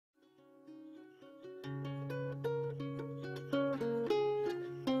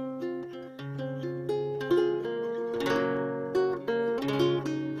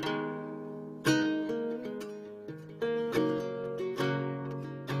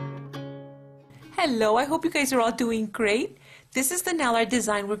Hello, I hope you guys are all doing great. This is the nail art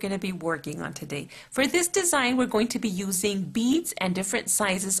design we're going to be working on today. For this design, we're going to be using beads and different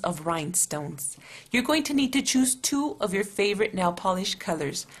sizes of rhinestones. You're going to need to choose two of your favorite nail polish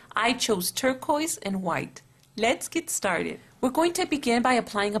colors. I chose turquoise and white. Let's get started. We're going to begin by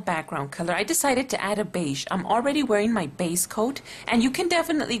applying a background color. I decided to add a beige. I'm already wearing my base coat, and you can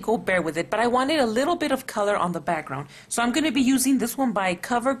definitely go bare with it, but I wanted a little bit of color on the background. So I'm going to be using this one by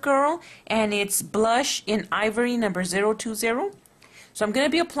CoverGirl, and it's Blush in Ivory number 020. So I'm going to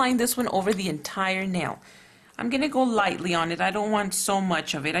be applying this one over the entire nail. I'm going to go lightly on it. I don't want so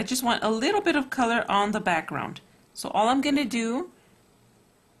much of it. I just want a little bit of color on the background. So all I'm going to do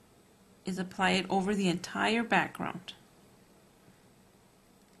is apply it over the entire background.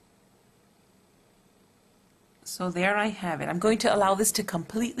 So there I have it. I'm going to allow this to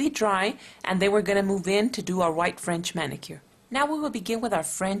completely dry, and then we're going to move in to do our white French manicure. Now we will begin with our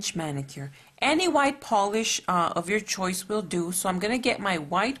French manicure. Any white polish of your choice will do. So I'm going to get my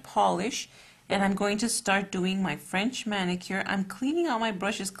white polish, and I'm going to start doing my French manicure. I'm cleaning out my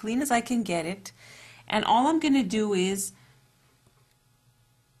brush as clean as I can get it. And all I'm going to do is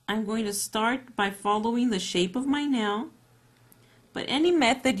I'm going to start by following the shape of my nail. But any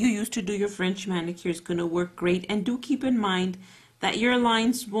method you use to do your French manicure is going to work great. And do keep in mind that your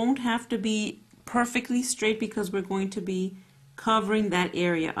lines won't have to be perfectly straight because we're going to be covering that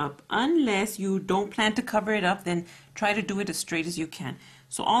area up. Unless you don't plan to cover it up, then try to do it as straight as you can.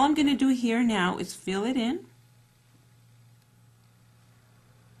 So all I'm going to do here now is fill it in.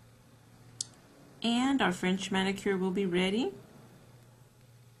 And our French manicure will be ready.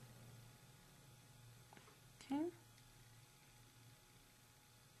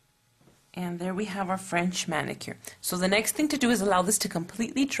 And there we have our French manicure. So the next thing to do is allow this to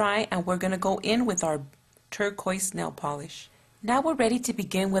completely dry, and we're going to go in with our turquoise nail polish. Now we're ready to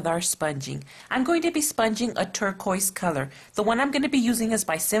begin with our sponging. I'm going to be sponging a turquoise color. The one I'm going to be using is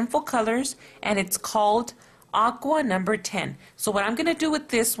by Sinful Colors, and it's called Aqua number 10. So what I'm going to do with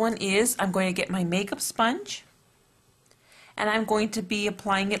this one is I'm going to get my makeup sponge, and I'm going to be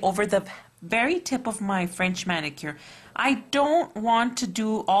applying it over the very tip of my French manicure. I don't want to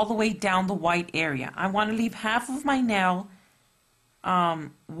do all the way down the white area. I want to leave half of my nail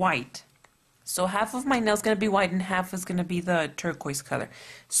white. So half of my nail is going to be white and half is going to be the turquoise color.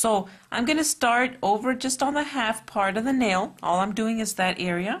 So I'm going to start over just on the half part of the nail. All I'm doing is that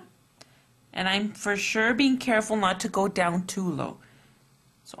area. And I'm for sure being careful not to go down too low.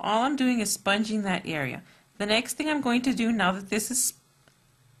 So all I'm doing is sponging that area. The next thing I'm going to do, now that this is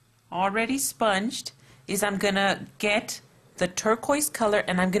already sponged, is I'm going to get the turquoise color,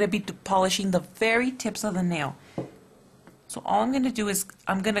 and I'm going to be polishing the very tips of the nail. So all I'm going to do is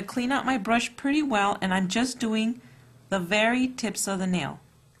I'm going to clean out my brush pretty well, and I'm just doing the very tips of the nail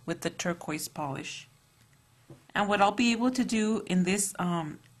with the turquoise polish. And what I'll be able to do in this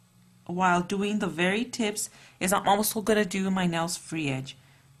while doing the very tips is I'm also going to do my nails free edge.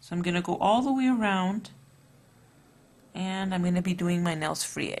 So I'm going to go all the way around, and I'm going to be doing my nails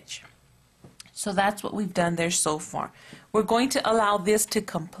free edge. So that's what we've done there so far. We're going to allow this to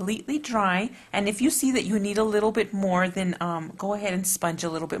completely dry, and if you see that you need a little bit more, then go ahead and sponge a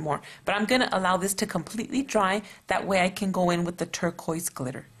little bit more. But I'm going to allow this to completely dry, that way I can go in with the turquoise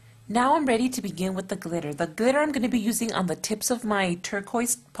glitter. Now I'm ready to begin with the glitter. The glitter I'm going to be using on the tips of my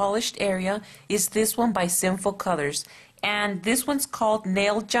turquoise polished area is this one by Sinful Colors, and this one's called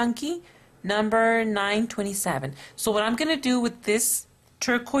Nail Junkie number 927. So what I'm going to do with this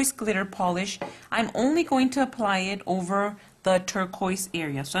turquoise glitter polish, I'm only going to apply it over the turquoise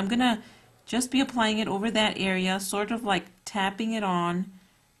area. So I'm going to just be applying it over that area, sort of like tapping it on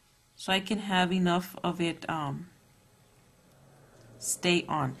so I can have enough of it stay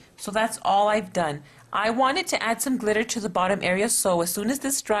on. So that's all I've done. I wanted to add some glitter to the bottom area, so as soon as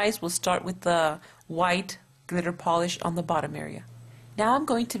this dries, we'll start with the white glitter polish on the bottom area. Now I'm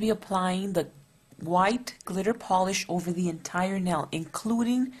going to be applying the white glitter polish over the entire nail,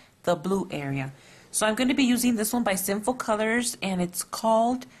 including the blue area. So I'm going to be using this one by Sinful Colors, and it's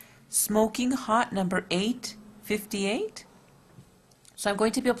called Smoking Hot number 858. So I'm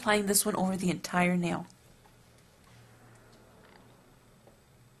going to be applying this one over the entire nail.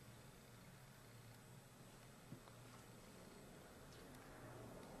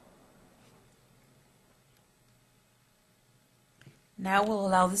 Now we'll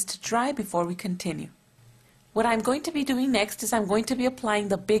allow this to dry before we continue. What I'm going to be doing next is I'm going to be applying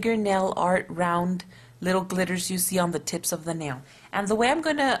the bigger nail art round little glitters you see on the tips of the nail. And the way I'm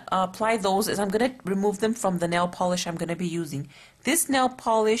going to apply those is I'm going to remove them from the nail polish I'm going to be using. This nail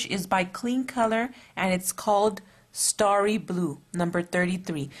polish is by Clean Color, and it's called Starry Blue, number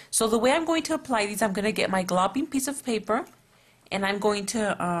 33. So the way I'm going to apply these, I'm going to get my globbing piece of paper and I'm going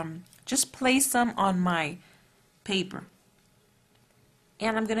to just place them on my paper.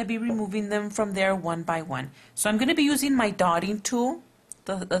 And I'm going to be removing them from there one by one. So I'm going to be using my dotting tool,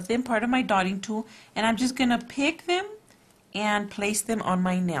 the thin part of my dotting tool, and I'm just going to pick them and place them on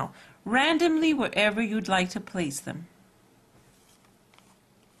my nail, randomly wherever you'd like to place them.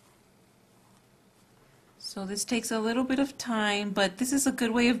 So this takes a little bit of time, but this is a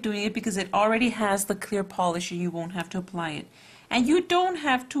good way of doing it because it already has the clear polish and you won't have to apply it. And you don't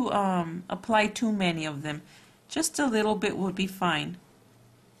have to apply too many of them. Just a little bit would be fine.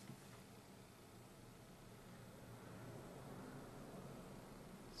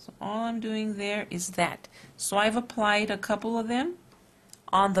 So all I'm doing there is that. So I've applied a couple of them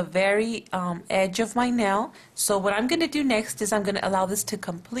on the very edge of my nail. So what I'm going to do next is I'm going to allow this to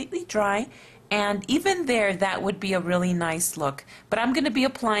completely dry, and even there that would be a really nice look. But I'm going to be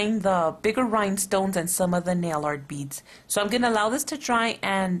applying the bigger rhinestones and some of the nail art beads. So I'm going to allow this to dry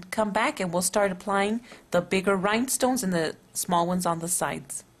and come back and we'll start applying the bigger rhinestones and the small ones on the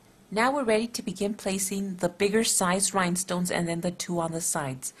sides. Now we're ready to begin placing the bigger size rhinestones and then the two on the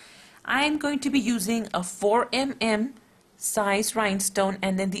sides. I'm going to be using a 4 mm size rhinestone,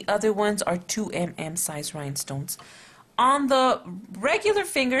 and then the other ones are 2 mm size rhinestones. On the regular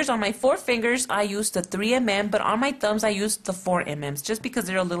fingers, on my 4 fingers, I used the 3 mm, but on my thumbs I used the 4 mm just because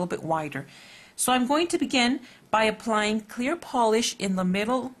they're a little bit wider. So I'm going to begin by applying clear polish in the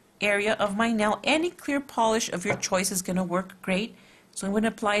middle area of my nail. Any clear polish of your choice is going to work great. So I'm going to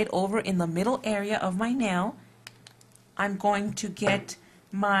apply it over in the middle area of my nail. I'm going to get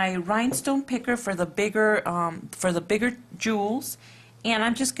my rhinestone picker for the bigger jewels, and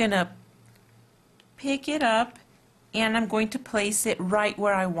I'm just going to pick it up and I'm going to place it right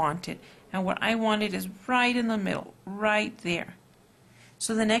where I want it. And what I want it is right in the middle, right there.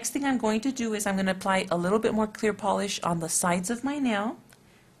 So the next thing I'm going to do is I'm going to apply a little bit more clear polish on the sides of my nail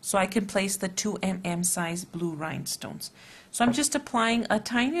so I can place the 2 mm size blue rhinestones. So I'm just applying a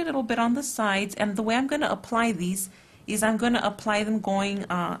tiny little bit on the sides, and the way I'm going to apply these is I'm going to apply them going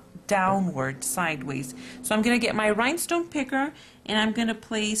downward, sideways. So I'm going to get my rhinestone picker and I'm going to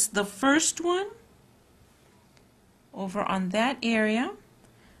place the first one over on that area.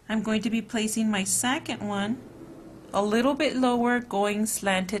 I'm going to be placing my second one a little bit lower, going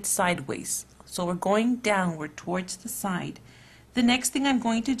slanted sideways. So we're going downward towards the side. The next thing I'm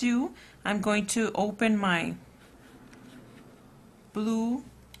going to do, I'm going to open my blue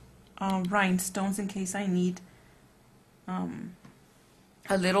rhinestones in case I need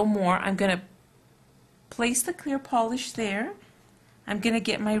a little more. I'm going to place the clear polish there. I'm going to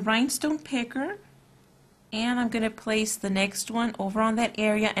get my rhinestone picker and I'm going to place the next one over on that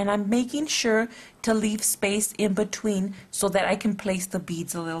area, and I'm making sure to leave space in between so that I can place the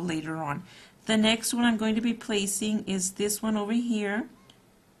beads a little later on. The next one I'm going to be placing is this one over here,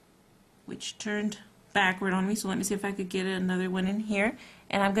 which turned backward on me, so let me see if I could get another one in here,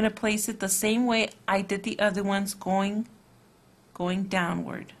 and I'm going to place it the same way I did the other ones, going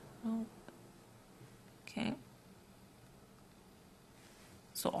downward. Okay.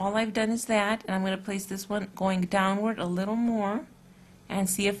 So all I've done is that, and I'm going to place this one going downward a little more and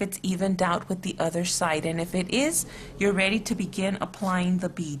see if it's evened out with the other side. And if it is, you're ready to begin applying the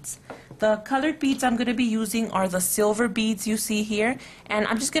beads. The colored beads I'm going to be using are the silver beads you see here, and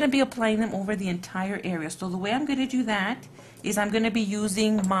I'm just going to be applying them over the entire area. So the way I'm going to do that is I'm going to be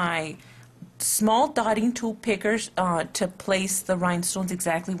using my small dotting tool pickers to place the rhinestones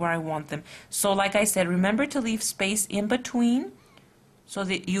exactly where I want them. So like I said, remember to leave space in between so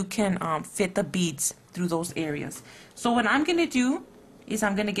that you can fit the beads through those areas. So what I'm going to do is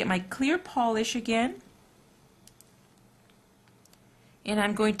I'm going to get my clear polish again, and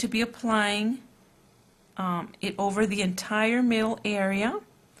I'm going to be applying it over the entire middle area.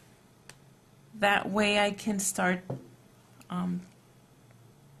 That way I can start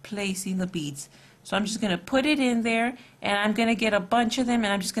placing the beads. So I'm just going to put it in there, and I'm going to get a bunch of them,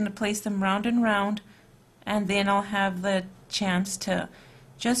 and I'm just going to place them round and round, and then I'll have the chance to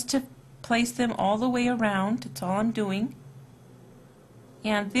just place them all the way around. That's all I'm doing.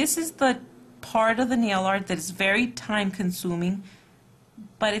 And this is the part of the nail art that is very time consuming,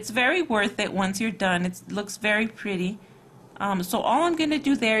 but it's very worth it once you're done. It looks very pretty. So all I'm going to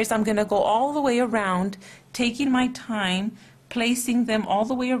do there is I'm going to go all the way around, taking my time, placing them all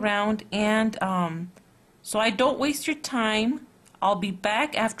the way around, and so I don't waste your time, I'll be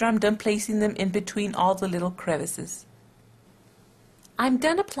back after I'm done placing them in between all the little crevices. I'm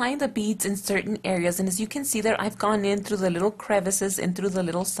done applying the beads in certain areas, and as you can see there, I've gone in through the little crevices and through the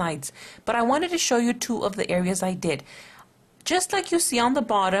little sides. But I wanted to show you two of the areas I did. Just like you see on the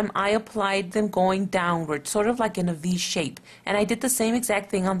bottom, I applied them going downward, sort of like in a V shape. And I did the same exact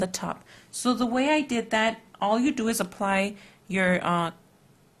thing on the top. So the way I did that, all you do is apply your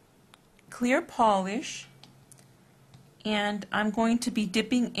clear polish. And I'm going to be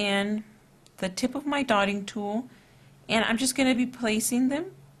dipping in the tip of my dotting tool. And I'm just going to be placing them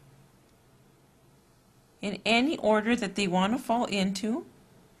in any order that they want to fall into.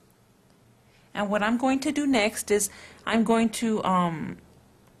 And what I'm going to do next is I'm going to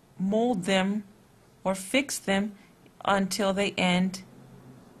mold them or fix them until they end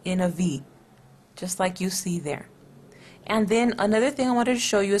in a V, just like you see there. And then another thing I wanted to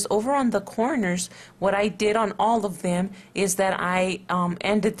show you is over on the corners, what I did on all of them is that I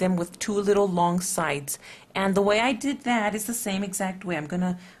ended them with two little long sides. And the way I did that is the same exact way. I'm going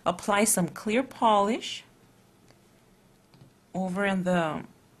to apply some clear polish over in the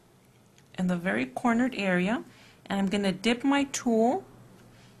very cornered area, and I'm going to dip my tool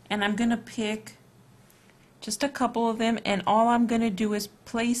and I'm going to pick just a couple of them, and all I'm going to do is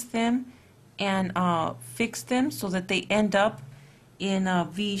place them and fix them so that they end up in a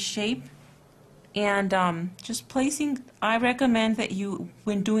V shape. And just placing, I recommend that you,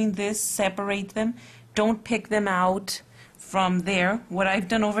 when doing this, separate them. Don't pick them out from there. What I've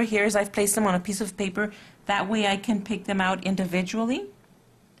done over here is I've placed them on a piece of paper. That way I can pick them out individually.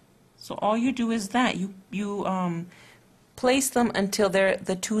 So all you do is that you place them until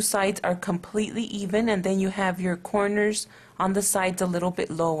the two sides are completely even, and then you have your corners on the sides a little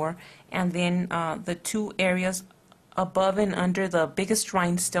bit lower, and then the two areas above and under the biggest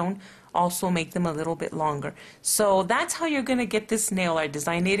rhinestone also make them a little bit longer. So that's how you're going to get this nail art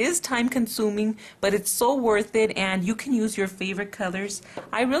design. It is time consuming, but it's so worth it, and you can use your favorite colors.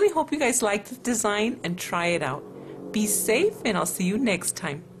 I really hope you guys like the design and try it out. Be safe, and I'll see you next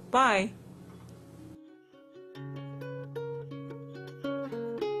time. Bye.